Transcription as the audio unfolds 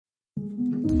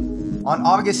On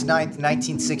August 9th,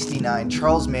 1969,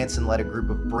 Charles Manson led a group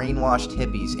of brainwashed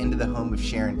hippies into the home of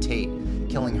Sharon Tate,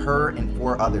 killing her and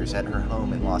 4 others at her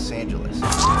home in Los Angeles.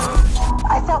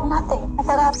 I felt nothing. I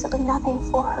felt absolutely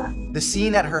nothing for her. The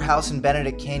scene at her house in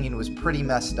Benedict Canyon was pretty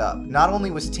messed up. Not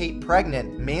only was Tate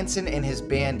pregnant, Manson and his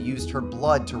band used her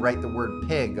blood to write the word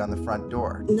pig on the front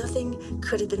door. Nothing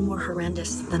could have been more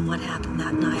horrendous than what happened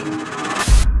that night.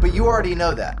 But you already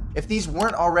know that. If these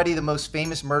weren't already the most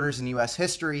famous murders in US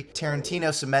history,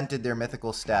 Tarantino cemented their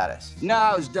mythical status.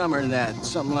 No, it's dumber than that.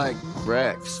 Something like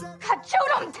Rex.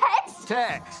 Shoot him, Tex!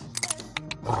 Tex.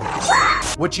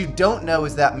 What you don't know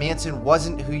is that Manson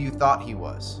wasn't who you thought he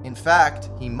was. In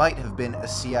fact, he might have been a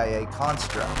CIA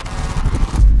construct.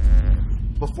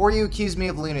 Before you accuse me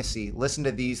of lunacy, listen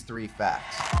to these 3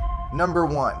 facts. Number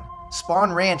 1.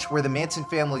 Spahn Ranch, where the Manson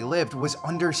family lived, was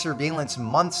under surveillance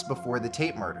months before the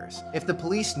Tate murders. If the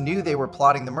police knew they were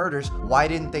plotting the murders, why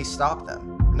didn't they stop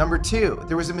them? Number 2,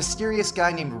 there was a mysterious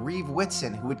guy named Reeve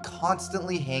Whitson who would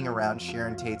constantly hang around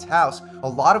Sharon Tate's house. A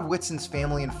lot of Whitson's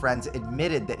family and friends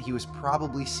admitted that he was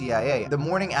probably CIA. The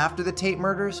morning after the Tate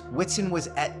murders, Whitson was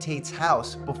at Tate's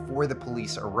house before the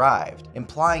police arrived,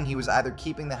 implying he was either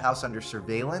keeping the house under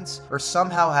surveillance or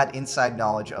somehow had inside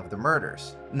knowledge of the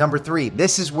murders. Number 3,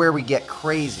 this is where we get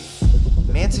crazy.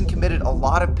 Manson committed a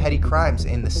lot of petty crimes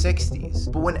in the 60s,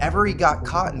 but whenever he got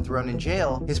caught and thrown in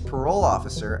jail, his parole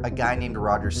officer, a guy named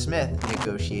Roger Smith,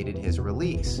 negotiated his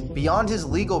release. Beyond his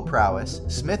legal prowess,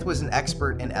 Smith was an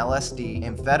expert in LSD,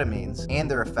 amphetamines,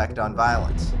 and their effect on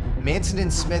violence. Manson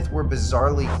and Smith were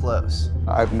bizarrely close.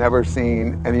 I've never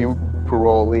seen any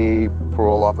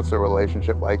parolee-parole officer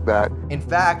relationship like that. In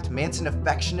fact, Manson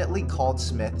affectionately called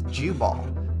Smith Jewball,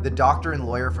 the doctor and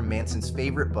lawyer from Manson's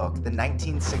favorite book, the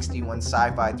 1961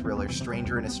 sci-fi thriller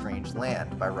Stranger in a Strange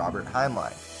Land by Robert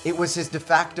Heinlein. It was his de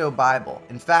facto Bible.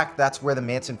 In fact, that's where the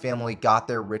Manson family got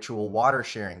their ritual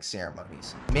water-sharing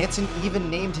ceremonies. Manson even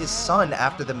named his son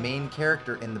after the main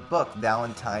character in the book,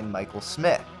 Valentine Michael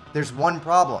Smith. There's one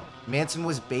problem. Manson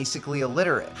was basically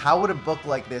illiterate. How would a book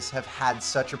like this have had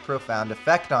such a profound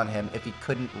effect on him if he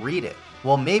couldn't read it?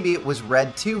 Well, maybe it was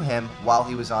read to him while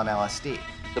he was on LSD.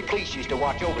 The police used to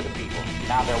watch over the people.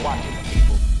 Now they're watching the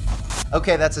people.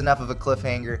 Okay, that's enough of a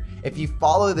cliffhanger. If you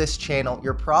follow this channel,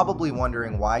 you're probably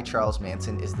wondering why Charles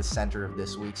Manson is the center of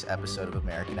this week's episode of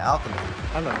American Alchemy.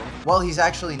 Hello. Well, he's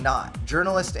actually not.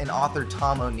 Journalist and author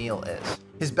Tom O'Neill is.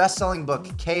 His best-selling book,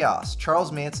 Chaos,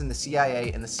 Charles Manson, the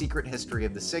CIA, and the Secret History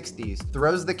of the 60s,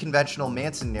 throws the conventional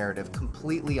Manson narrative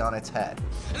completely on its head.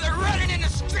 They're running in the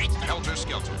streets! Helter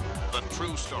Skelter, the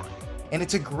true story. And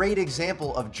it's a great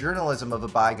example of journalism of a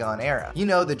bygone era. You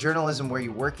know, the journalism where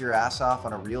you work your ass off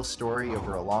on a real story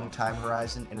over a long time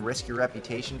horizon and risk your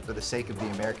reputation for the sake of the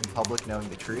American public knowing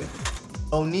the truth.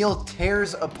 O'Neill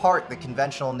tears apart the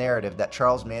conventional narrative that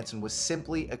Charles Manson was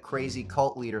simply a crazy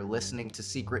cult leader listening to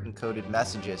secret encoded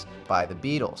messages by the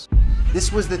Beatles.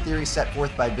 This was the theory set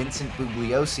forth by Vincent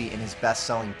Bugliosi in his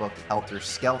best-selling book Helter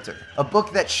Skelter, a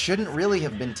book that shouldn't really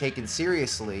have been taken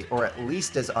seriously, or at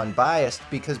least as unbiased,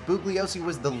 because Bugliosi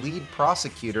was the lead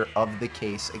prosecutor of the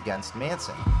case against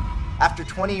Manson. After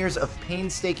 20 years of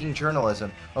painstaking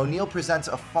journalism, O'Neill presents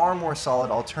a far more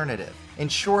solid alternative. In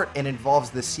short, it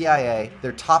involves the CIA,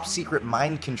 their top-secret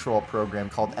mind control program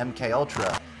called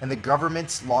MKUltra, and the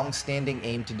government's long-standing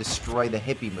aim to destroy the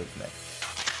hippie movement.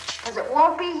 'Cause it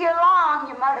won't be here long,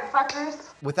 you motherfuckers.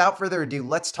 Without further ado,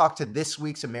 let's talk to this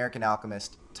week's American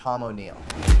alchemist, Tom O'Neill.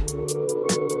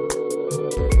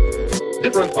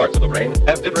 Different parts of the brain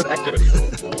have different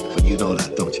activities. But you know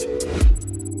that, don't you?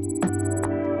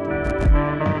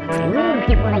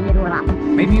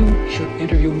 Maybe you should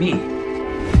interview me.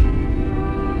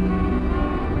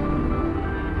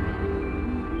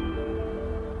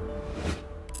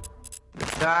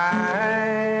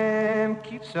 Time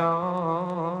keeps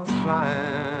on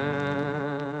flying.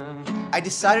 I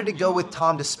decided to go with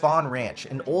Tom to Spahn Ranch,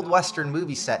 an old Western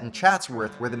movie set in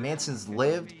Chatsworth where the Mansons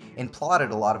lived and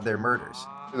plotted a lot of their murders.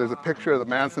 There's a picture of the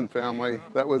Manson family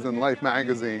that was in Life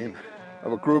magazine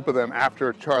of a group of them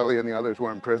after Charlie and the others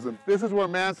were in prison. This is where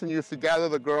Manson used to gather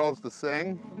the girls to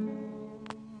sing.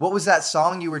 What was that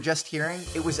song you were just hearing?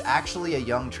 It was actually a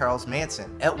young Charles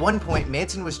Manson. At one point,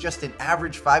 Manson was just an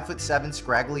average 5'7"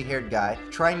 scraggly-haired guy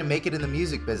trying to make it in the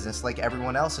music business like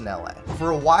everyone else in LA.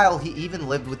 For a while, he even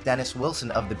lived with Dennis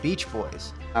Wilson of the Beach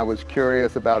Boys. I was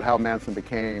curious about how Manson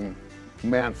became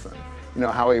Manson. You know,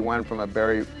 how he went from a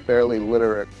barely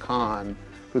literate con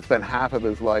who spent half of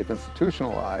his life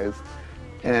institutionalized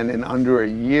and in under a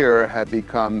year had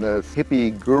become this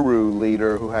hippie guru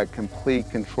leader who had complete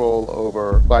control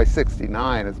over, by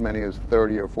 69, as many as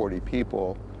 30 or 40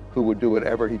 people who would do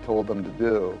whatever he told them to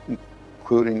do,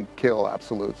 including kill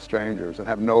absolute strangers, and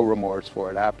have no remorse for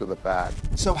it after the fact.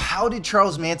 So how did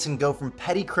Charles Manson go from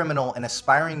petty criminal and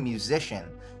aspiring musician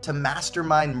to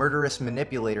mastermind murderous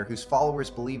manipulator whose followers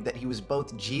believed that he was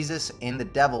both Jesus and the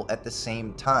devil at the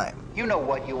same time? You know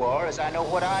what you are as I know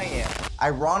what I am.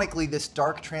 Ironically, this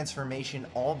dark transformation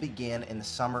all began in the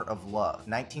summer of love,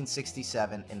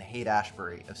 1967, in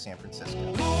Haight-Ashbury of San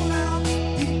Francisco.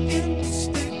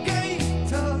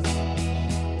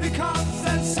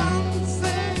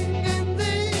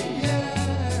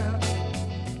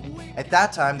 At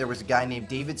that time, there was a guy named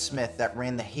David Smith that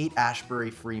ran the Haight-Ashbury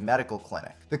Free Medical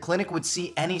Clinic. The clinic would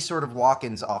see any sort of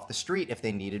walk-ins off the street if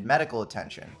they needed medical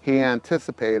attention. He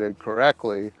anticipated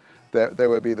correctly that there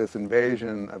would be this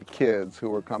invasion of kids who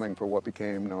were coming for what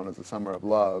became known as the Summer of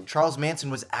Love. Charles Manson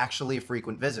was actually a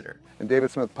frequent visitor. And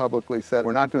David Smith publicly said,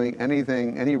 "We're not doing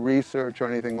anything, any research or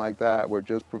anything like that. We're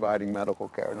just providing medical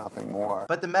care, nothing more."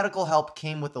 But the medical help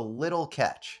came with a little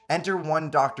catch. Enter one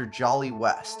Dr. Jolly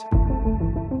West,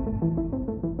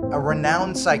 a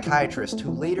renowned psychiatrist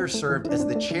who later served as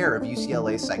the chair of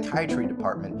UCLA's psychiatry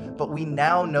department, but we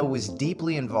now know was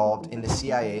deeply involved in the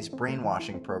CIA's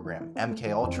brainwashing program,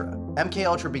 MKUltra.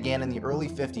 MKUltra began in the early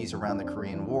 50s around the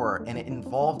Korean War, and it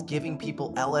involved giving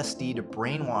people LSD to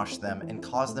brainwash them and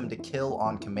cause them to kill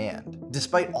on command.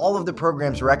 Despite all of the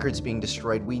program's records being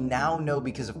destroyed, we now know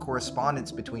because of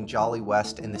correspondence between Jolly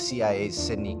West and the CIA's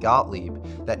Sidney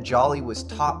Gottlieb that Jolly was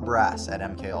top brass at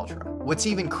MKUltra. What's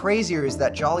even crazier is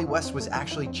that Jolly West was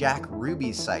actually Jack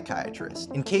Ruby's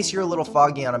psychiatrist. In case you're a little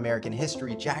foggy on American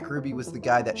history, Jack Ruby was the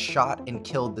guy that shot and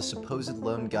killed the supposed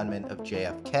lone gunman of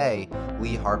JFK,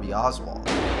 Lee Harvey Oswald.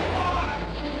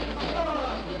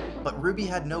 But Ruby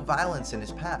had no violence in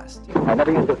his past. I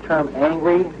never used the term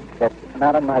angry. That's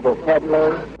not in my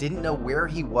vocabulary. Didn't know where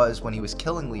he was when he was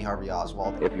killing Lee Harvey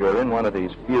Oswald. If you're in one of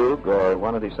these fugue or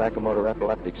one of these psychomotor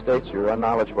epileptic states, you're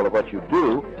unknowledgeable of what you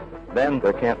do, then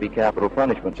there can't be capital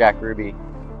punishment. Jack Ruby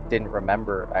didn't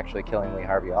remember actually killing Lee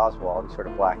Harvey Oswald. He sort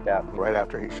of blacked out. Right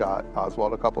after he shot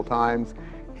Oswald a couple times,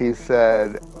 he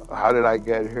said, "How did I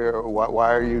get here?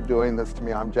 Why are you doing this to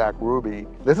me? I'm Jack Ruby."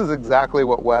 This is exactly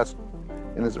what West,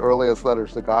 in his earliest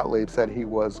letters to Gottlieb, said he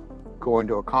was going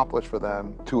to accomplish for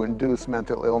them, to induce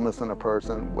mental illness in a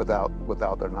person without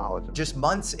their knowledge. Just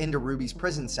months into Ruby's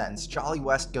prison sentence, Jolly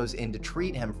West goes in to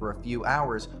treat him for a few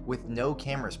hours with no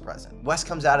cameras present. West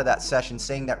comes out of that session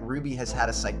saying that Ruby has had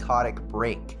a psychotic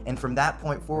break, and from that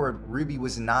point forward, Ruby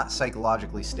was not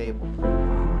psychologically stable.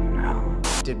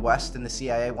 Did West and the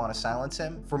CIA want to silence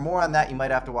him? For more on that, you might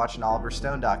have to watch an Oliver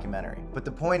Stone documentary. But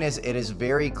the point is, it is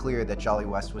very clear that Jolly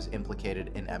West was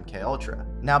implicated in MKUltra.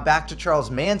 Now back to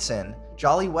Charles Manson,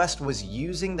 Jolly West was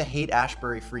using the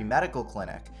Haight-Ashbury Free Medical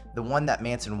Clinic, the one that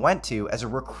Manson went to, as a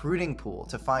recruiting pool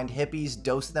to find hippies,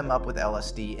 dose them up with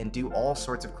LSD, and do all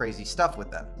sorts of crazy stuff with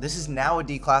them. This is now a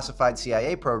declassified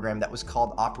CIA program that was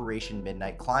called Operation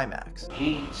Midnight Climax.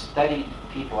 He studied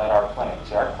people at our clinic.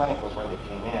 See, our clinic was where they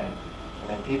came in, and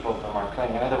then people from our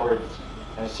clinic. In other words,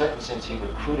 in a certain sense, he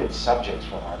recruited subjects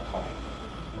from our clinic.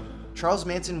 Charles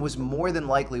Manson was more than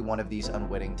likely one of these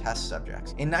unwitting test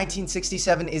subjects. In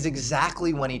 1967 is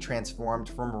exactly when he transformed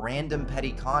from random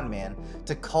petty con man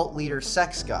to cult leader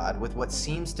sex god with what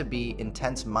seems to be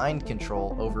intense mind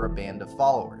control over a band of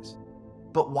followers.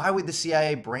 But why would the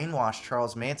CIA brainwash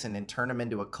Charles Manson and turn him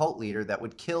into a cult leader that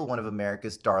would kill one of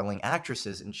America's darling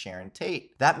actresses in Sharon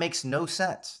Tate? That makes no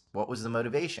sense. What was the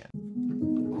motivation?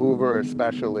 Hoover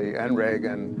especially, and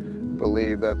Reagan,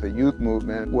 believed that the youth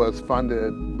movement was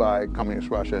funded by Communist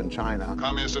Russia and China.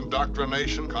 Communist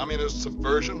indoctrination, communist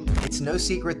subversion. It's no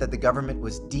secret that the government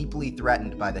was deeply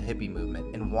threatened by the hippie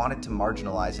movement and wanted to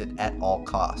marginalize it at all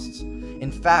costs.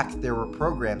 In fact, there were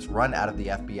programs run out of the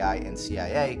FBI and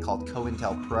CIA called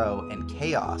COINTELPRO and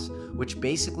Chaos, which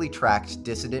basically tracked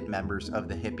dissident members of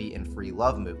the hippie and free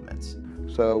love movements.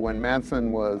 So when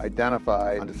Manson was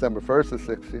identified on December 1st of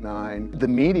 '69, the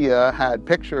media had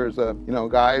pictures of,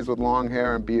 guys with long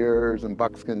hair and beards and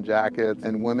buckskin jackets,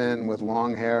 and women with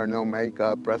long hair, no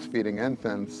makeup, breastfeeding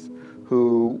infants,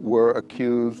 who were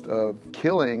accused of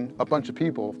killing a bunch of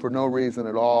people for no reason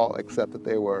at all, except that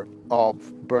they were all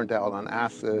burnt out on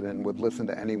acid and would listen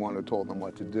to anyone who told them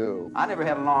what to do. I never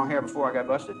had long hair before I got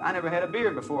busted. I never had a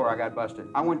beard before I got busted.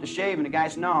 I went to shave and the guy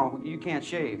said, "No, you can't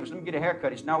shave." I said, "Let me get a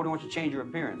haircut." He said, "No, we don't want you to change your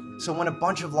appearance." So when a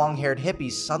bunch of long-haired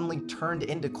hippies suddenly turned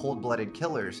into cold-blooded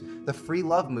killers, the free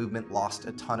love movement lost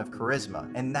a ton of charisma.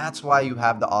 And that's why you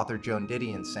have the author Joan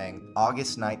Didion saying,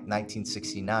 August 9th,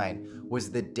 1969 was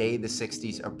the day the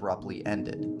 60s abruptly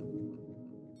ended.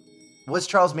 Was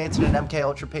Charles Manson an MK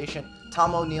Ultra patient?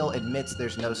 Tom O'Neill admits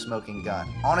there's no smoking gun.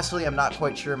 Honestly, I'm not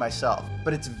quite sure myself,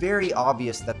 but it's very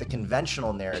obvious that the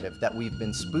conventional narrative that we've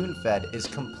been spoon-fed is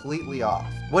completely off.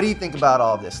 What do you think about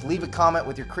all this? Leave a comment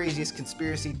with your craziest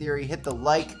conspiracy theory, hit the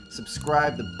like,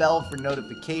 subscribe, the bell for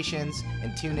notifications,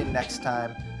 and tune in next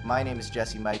time. My name is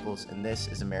Jesse Michels, and this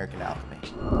is American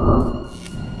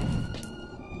Alchemy.